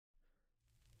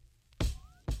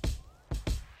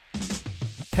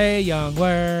Hey, young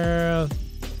world.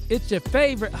 It's your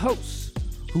favorite host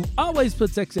who always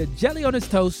puts extra jelly on his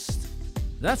toast.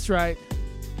 That's right.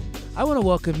 I want to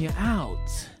welcome you out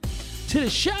to the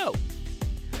show.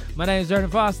 My name is Vernon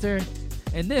Foster,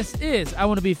 and this is I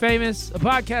Want to Be Famous, a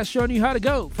podcast showing you how to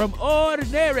go from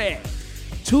ordinary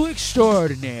to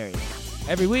extraordinary.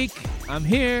 Every week, I'm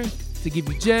here to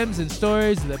give you gems and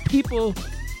stories of the people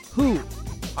who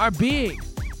are being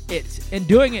it and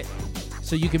doing it,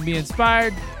 so you can be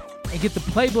inspired and get the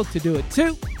playbook to do it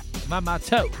too. My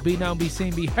motto, be known, be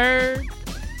seen, be heard.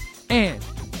 And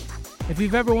if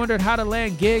you've ever wondered how to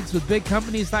land gigs with big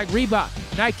companies like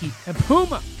Reebok, Nike, and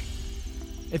Puma,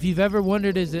 if you've ever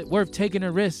wondered, is it worth taking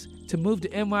a risk to move to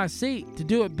NYC to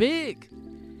do it big?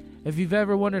 If you've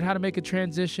ever wondered how to make a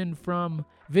transition from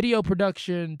video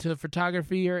production to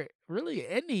photography or really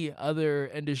any other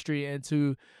industry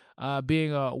into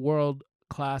being a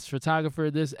world-class photographer,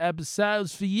 this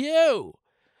episode's for you.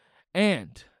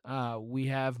 And we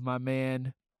have my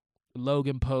man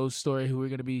Logan Poe's story, who we're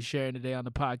going to be sharing today on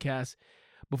the podcast.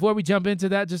 Before we jump into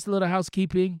that, just a little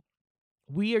housekeeping.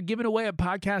 We are giving away a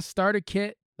podcast starter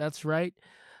kit. That's right.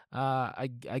 I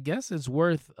guess it's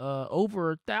worth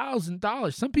over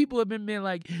 $1,000. Some people have been being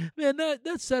like, man,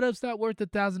 that setup's not worth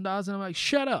 $1,000. And I'm like,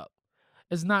 shut up.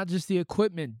 It's not just the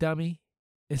equipment, dummy.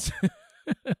 It's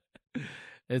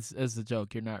it's a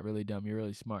joke. You're not really dumb. You're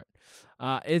really smart.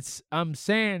 I'm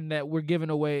saying that we're giving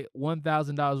away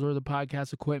 $1,000 worth of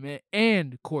podcast equipment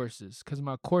and courses, because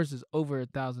my course is over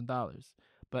 $1,000.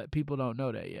 But people don't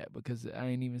know that yet because I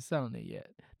ain't even selling it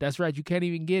yet. That's right. You can't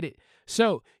even get it.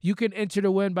 So you can enter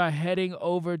to win by heading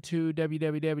over to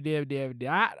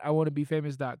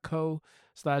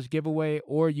www.iwantobefamous.co/giveaway,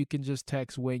 or you can just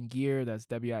text Win Gear. That's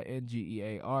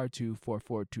WINGEAR to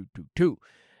 44222.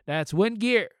 That's Win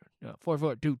Gear.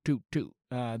 44222.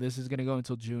 This is going to go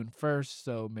until June 1st,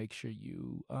 so make sure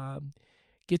you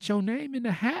get your name in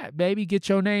the hat, baby. Get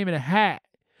your name in the hat.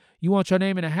 You want your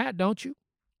name in the hat, don't you?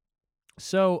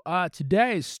 So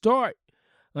today's story,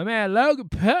 my man Logan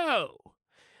Poe.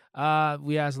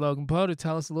 We asked Logan Poe to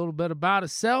tell us a little bit about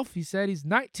himself. He said he's a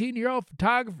 19-year-old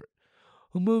photographer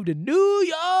who moved to New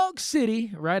York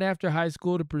City right after high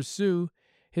school to pursue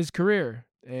his career.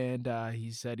 And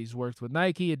he said he's worked with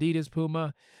Nike, Adidas,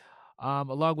 Puma,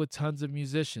 along with tons of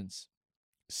musicians.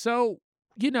 So,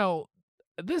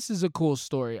 this is a cool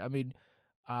story. I mean,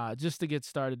 just to get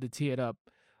started, to tee it up,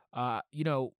 I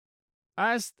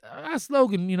asked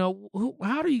Logan,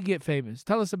 how do you get famous?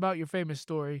 Tell us about your famous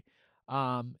story.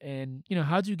 And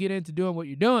how'd you get into doing what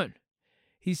you're doing?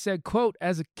 He said, quote,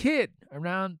 as a kid,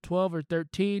 around 12 or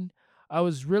 13, I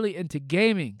was really into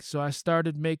gaming. So I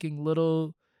started making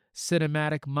little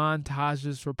cinematic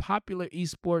montages for popular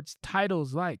esports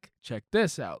titles like, check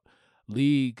this out,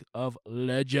 League of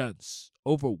Legends,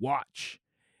 Overwatch.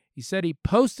 He said he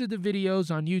posted the videos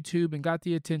on YouTube and got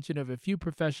the attention of a few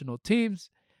professional teams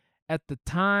at the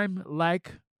time,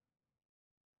 like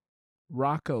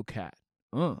RoccoCat,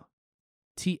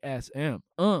 TSM.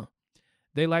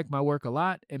 They liked my work a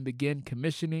lot and began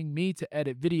commissioning me to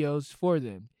edit videos for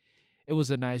them. It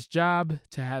was a nice job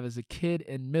to have as a kid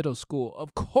in middle school.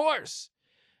 Of course.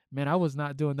 Man, I was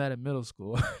not doing that in middle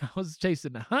school. I was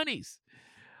chasing the honeys.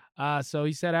 So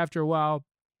he said after a while,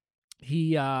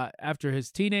 he after his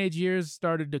teenage years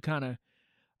started to kind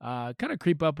of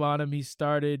creep up on him. He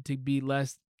started to be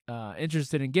less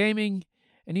interested in gaming,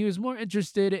 and he was more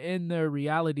interested in the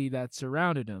reality that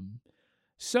surrounded him.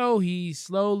 So he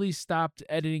slowly stopped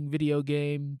editing video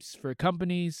games for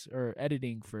companies, or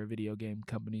editing for video game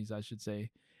companies, I should say,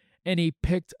 and he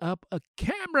picked up a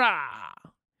camera.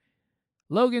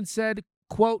 Logan said,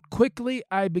 quote, quickly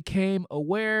I became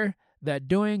aware that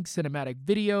doing cinematic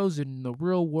videos in the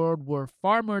real world were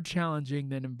far more challenging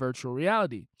than in virtual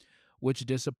reality, which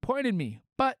disappointed me.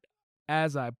 But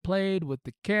as I played with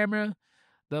the camera,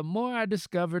 the more I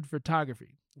discovered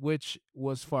photography, which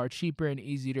was far cheaper and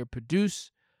easier to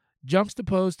produce,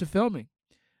 juxtaposed to filming.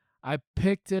 I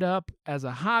picked it up as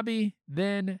a hobby,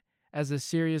 then as a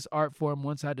serious art form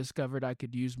once I discovered I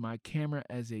could use my camera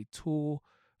as a tool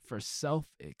for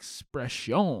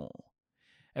self-expression.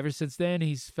 Ever since then,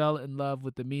 he's fell in love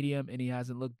with the medium and he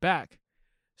hasn't looked back.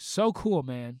 So cool,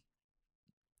 man.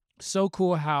 So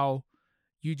cool how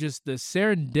you just, the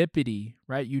serendipity,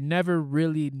 right? You never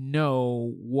really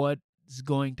know what's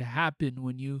going to happen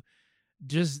when you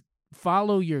just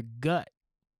follow your gut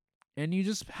and you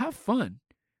just have fun,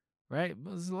 right?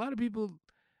 There's a lot of people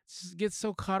just get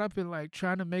so caught up in like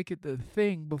trying to make it the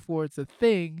thing before it's a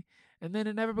thing, and then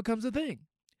it never becomes a thing.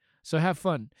 So have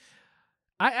fun.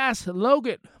 I asked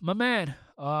Logan, my man,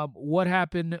 what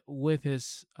happened with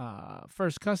his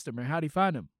first customer. How'd he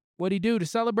find him? What'd he do to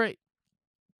celebrate?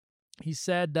 He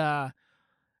said that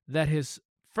his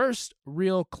first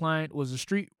real client was a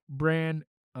streetwear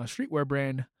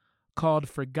brand called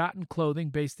Forgotten Clothing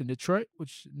based in Detroit,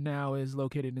 which now is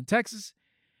located in Texas.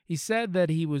 He said that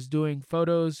he was doing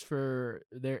photos for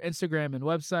their Instagram and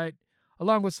website,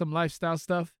 along with some lifestyle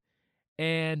stuff.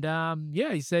 And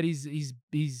yeah, he said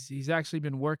he's actually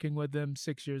been working with them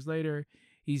 6 years later.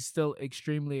 He's still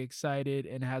extremely excited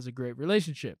and has a great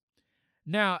relationship.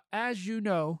 Now, as you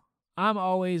know, I'm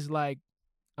always like,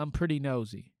 I'm pretty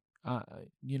nosy.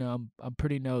 I'm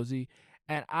pretty nosy,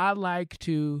 and I like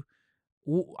to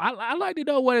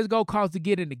know what it's gonna cost to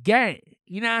get in the game.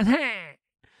 You know what I'm saying?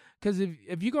 Because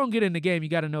if you're gonna get in the game, you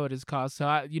got to know what it costs. So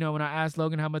when I asked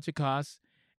Logan how much it costs,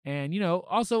 and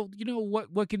also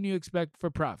what can you expect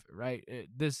for profit, right?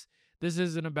 This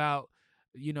isn't about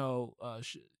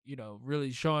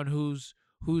really showing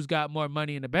who's got more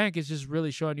money in the bank. It's just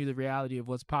really showing you the reality of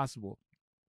what's possible.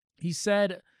 He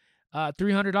said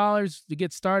 $300 to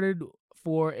get started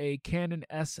for a Canon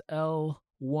SL1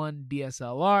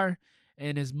 DSLR,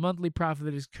 and his monthly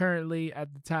profit is currently,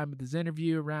 at the time of this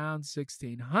interview, around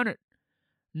 $1,600.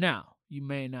 Now, you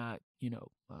may not,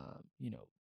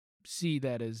 see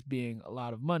that as being a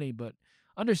lot of money, but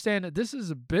understand that this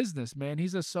is a business, man.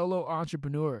 He's a solo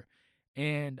entrepreneur,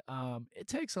 and it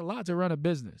takes a lot to run a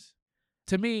business.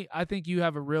 To me, I think you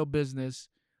have a real business,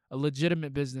 a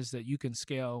legitimate business that you can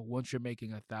scale once you're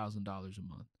making $1,000 a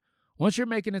month. Once you're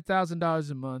making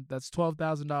 $1,000 a month, that's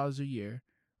 $12,000 a year,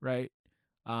 right?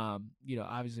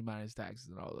 Obviously minus taxes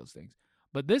and all those things.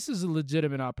 But this is a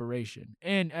legitimate operation,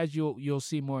 and as you'll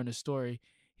see more in the story,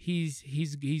 he's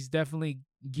definitely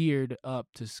geared up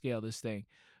to scale this thing.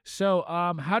 So,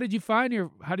 how did you find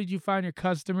your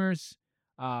customers?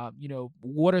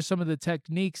 What are some of the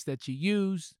techniques that you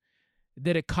use?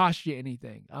 Did it cost you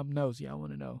anything? I'm nosy. I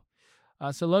want to know.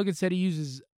 So Logan said he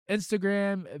uses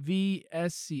Instagram,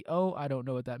 VSCO. I don't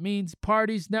know what that means.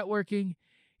 Parties, networking.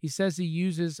 He says he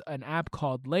uses an app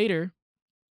called Later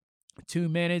to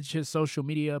manage his social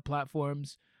media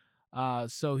platforms,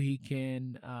 so he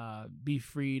can be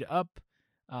freed up,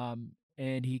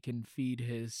 and he can feed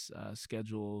his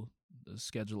schedule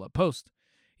a post.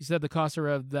 He said the cost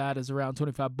of that is around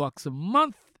 $25 a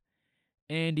month,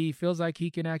 and he feels like he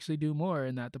can actually do more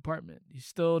in that department. He's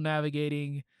still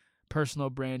navigating personal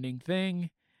branding thing,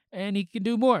 and he can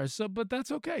do more. So, but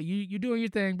that's okay. You're doing your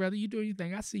thing, brother. You're doing your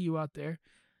thing. I see you out there.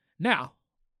 Now,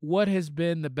 what has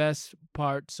been the best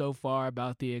part so far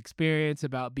about the experience,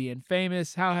 about being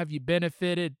famous? How have you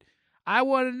benefited? I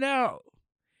want to know.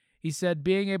 He said,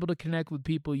 being able to connect with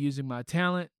people using my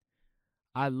talent.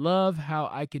 I love how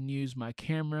I can use my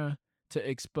camera to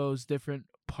expose different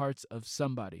parts of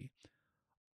somebody.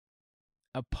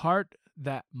 A part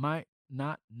that might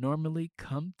not normally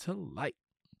come to light.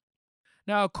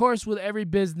 Now, of course, with every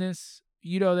business,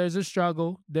 there's a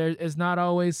struggle. There is not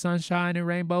always sunshine and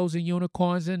rainbows and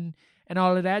unicorns and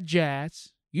all of that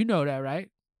jazz. You know that, right?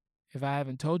 If I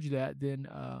haven't told you that, then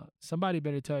somebody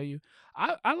better tell you.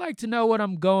 I like to know what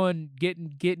I'm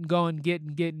getting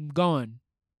going.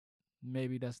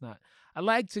 Maybe that's not. I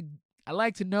like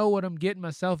to know what I'm getting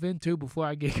myself into before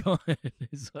I get going,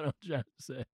 is what I'm trying to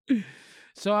say.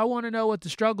 So I want to know what the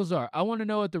struggles are. I want to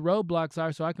know what the roadblocks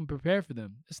are so I can prepare for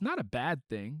them. It's not a bad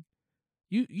thing.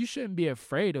 You shouldn't be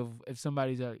afraid of if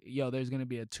somebody's like, there's going to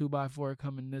be a 2x4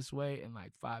 coming this way in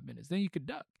like 5 minutes. Then you could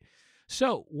duck.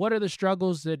 So what are the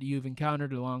struggles that you've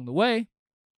encountered along the way?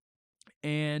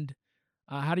 And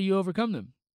how do you overcome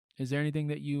them? Is there anything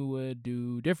that you would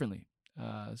do differently?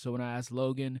 So when I asked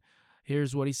Logan,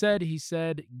 here's what he said. He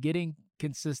said, getting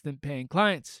consistent paying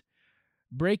clients,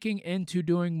 breaking into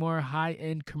doing more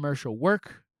high-end commercial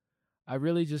work. I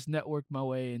really just networked my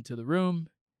way into the room.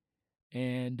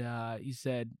 And he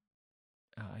said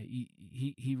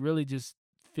he really just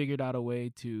figured out a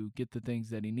way to get the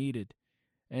things that he needed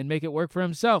and make it work for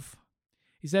himself.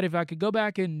 He said if I could go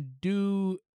back and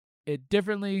do it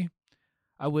differently,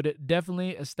 I would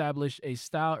definitely establish a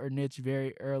style or niche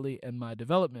very early in my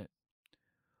development.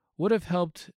 Would have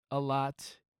helped a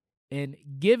lot in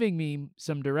giving me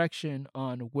some direction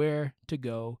on where to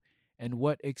go and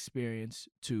what experience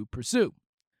to pursue.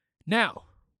 Now,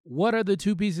 what are the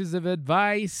 2 pieces of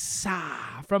advice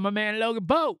from my man Logan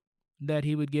Poe that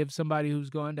he would give somebody who's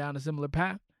going down a similar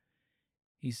path?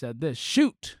 He said this: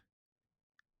 shoot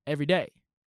every day.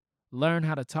 Learn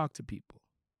how to talk to people.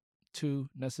 2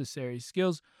 necessary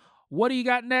skills. What do you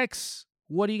got next?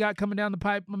 What do you got coming down the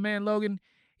pipe, my man Logan?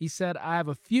 He said, I have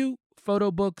a few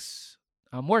photo books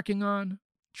I'm working on,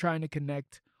 trying to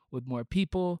connect with more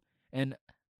people and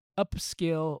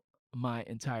upscale my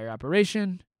entire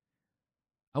operation.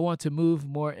 I want to move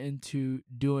more into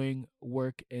doing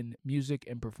work in music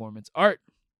and performance art.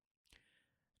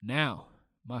 Now,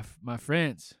 my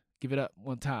friends, give it up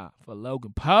one time for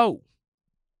Logan Poe.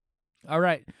 All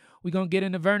right, we're going to get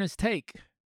into Vernon's take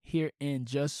here in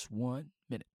just 1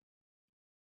 minute.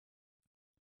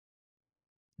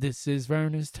 This is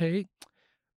Vernon's take.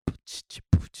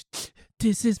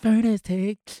 This is Vernon's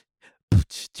take.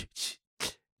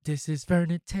 This is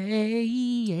Vernon's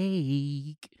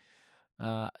take.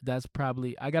 That's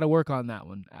probably, I got to work on that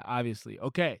one, obviously.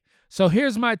 Okay, so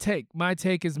here's my take. My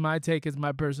take is my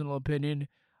personal opinion.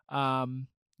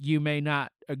 You may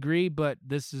not agree, but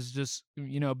this is just,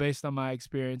 based on my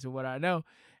experience and what I know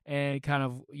and kind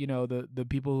of, the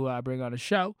people who I bring on the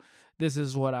show. This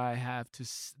is what I have to,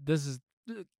 this is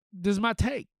my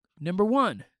take. Number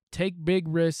 1, take big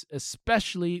risks,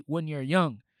 especially when you're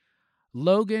young.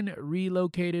 Logan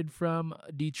relocated from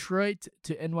Detroit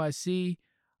to NYC,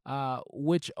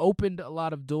 which opened a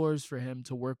lot of doors for him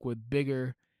to work with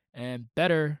bigger and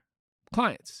better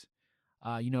clients.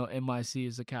 NYC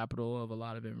is the capital of a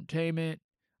lot of entertainment.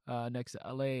 Next to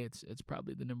LA, it's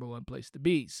probably the number 1 place to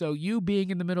be. So you being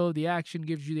in the middle of the action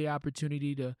gives you the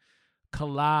opportunity to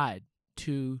collide,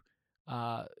 to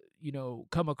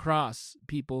come across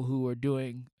people who are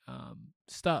doing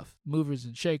stuff, movers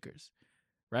and shakers,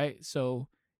 right? So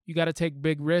you got to take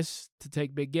big risks to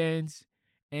take big gains,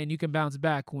 and you can bounce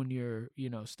back when you're,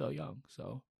 still young.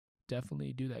 So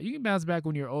definitely do that. You can bounce back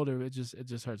when you're older. It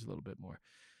just hurts a little bit more.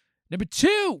 Number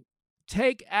 2,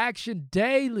 take action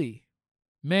daily.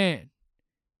 Man,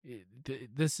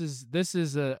 this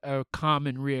is a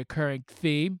common reoccurring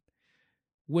theme.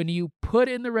 When you put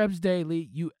in the reps daily,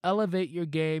 you elevate your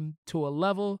game to a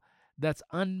level that's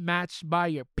unmatched by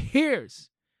your peers.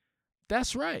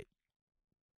 That's right.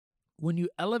 When you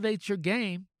elevate your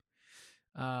game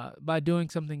by doing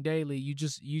something daily, you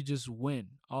just win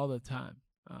all the time.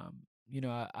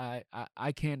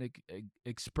 I can't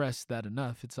express that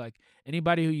enough. It's like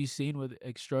anybody who you've seen with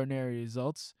extraordinary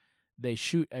results, they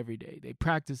shoot every day, they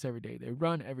practice every day, they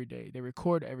run every day, they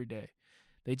record every day.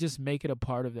 They just make it a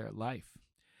part of their life.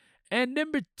 And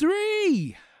number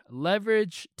 3,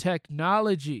 leverage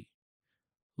technology.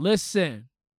 Listen.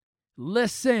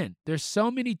 There's so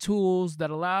many tools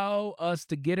that allow us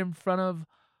to get in front of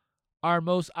our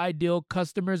most ideal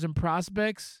customers and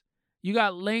prospects. You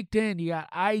got LinkedIn, you got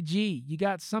IG, you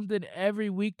got something every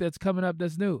week that's coming up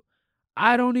that's new.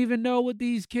 I don't even know what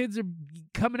these kids are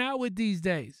coming out with these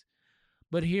days.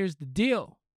 But here's the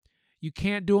deal. You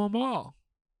can't do them all.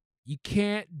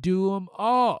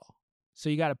 So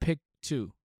you got to pick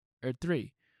 2 or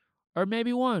 3 or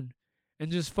maybe 1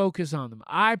 and just focus on them.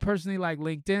 I personally like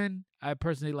LinkedIn. I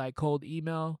personally like cold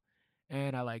email,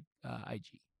 and I like IG.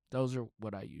 Those are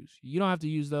what I use. You don't have to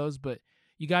use those, but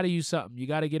you got to use something. You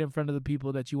got to get in front of the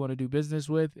people that you want to do business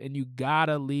with, and you got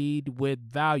to lead with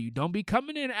value. Don't be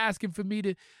coming in asking for me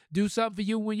to do something for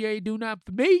you when you ain't do nothing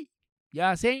for me. You know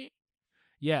what I'm saying?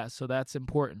 Yeah, so that's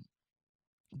important.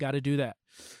 Got to do that.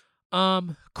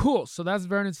 Cool. So that's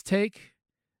Vernon's take.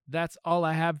 That's all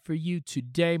I have for you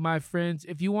today, my friends.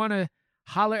 If you want to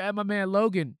holler at my man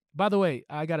Logan, by the way,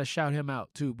 I got to shout him out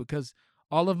too, because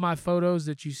all of my photos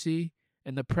that you see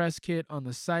and the press kit on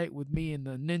the site with me in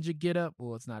the ninja getup.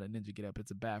 Well, it's not a ninja getup.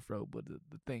 It's a bathrobe with the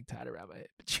thing tied around my head.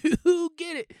 But you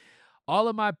get it. All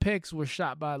of my pics were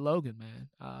shot by Logan, man.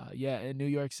 In New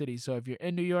York City. So if you're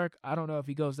in New York, I don't know if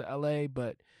he goes to LA,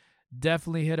 but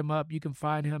definitely hit him up. You can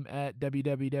find him at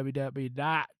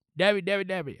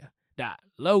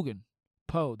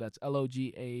www.loganpoe. That's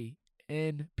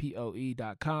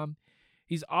LOGANPOE.com.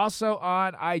 He's also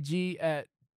on IG at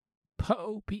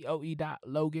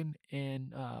POE.Logan,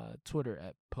 and Twitter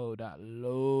at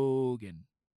POE.Logan.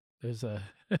 There's a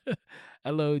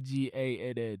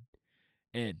LOGANN.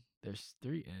 There's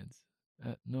 3 N's.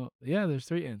 There's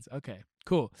 3 N's. Okay,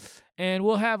 cool. And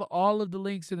we'll have all of the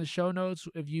links in the show notes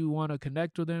if you want to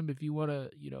connect with him. If you want to,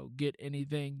 get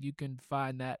anything, you can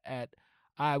find that at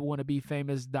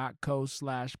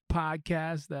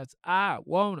iwannabefamous.co/podcast. That's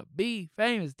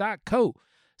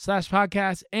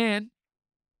iwannabefamous.co/podcast. And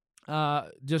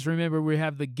just remember, we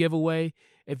have the giveaway.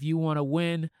 If you want to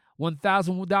win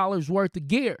 $1,000 worth of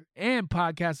gear and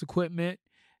podcast equipment,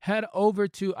 head over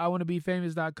to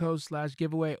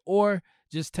iwannabefamous.co/giveaway, or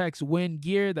just text win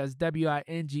gear. That's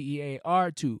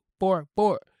WINGEAR to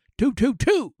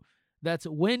 44222. That's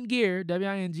win gear,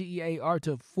 WINGEAR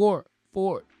to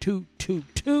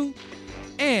 44222.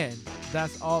 And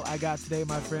that's all I got today,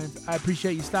 my friends. I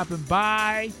appreciate you stopping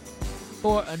by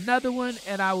for another one,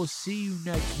 and I will see you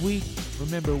next week.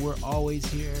 Remember, we're always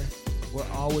here. We're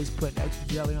always putting extra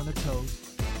jelly on the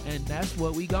toast, and that's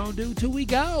what we gonna do till we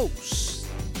go.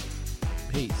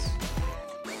 Peace.